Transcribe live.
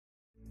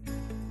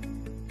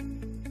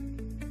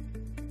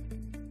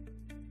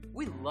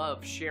We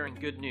love sharing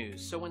good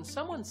news, so when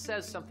someone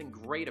says something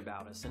great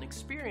about us and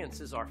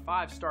experiences our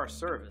 5-star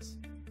service,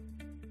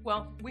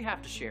 well, we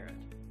have to share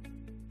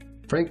it.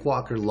 Frank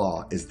Walker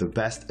Law is the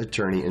best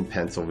attorney in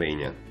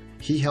Pennsylvania.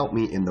 He helped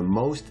me in the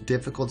most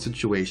difficult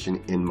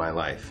situation in my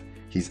life.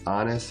 He's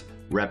honest,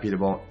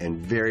 reputable,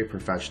 and very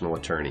professional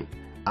attorney.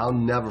 I'll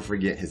never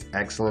forget his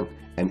excellent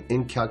and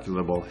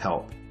incalculable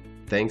help.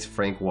 Thanks,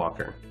 Frank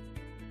Walker.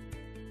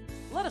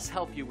 Let us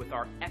help you with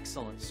our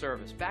excellent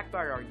service backed by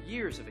our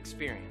years of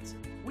experience.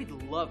 We'd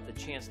love the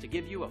chance to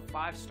give you a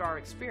 5-star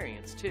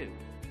experience too.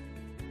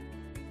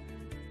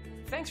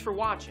 Thanks for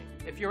watching.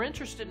 If you're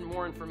interested in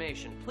more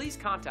information, please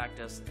contact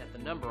us at the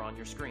number on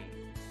your screen.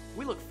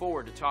 We look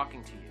forward to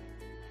talking to you.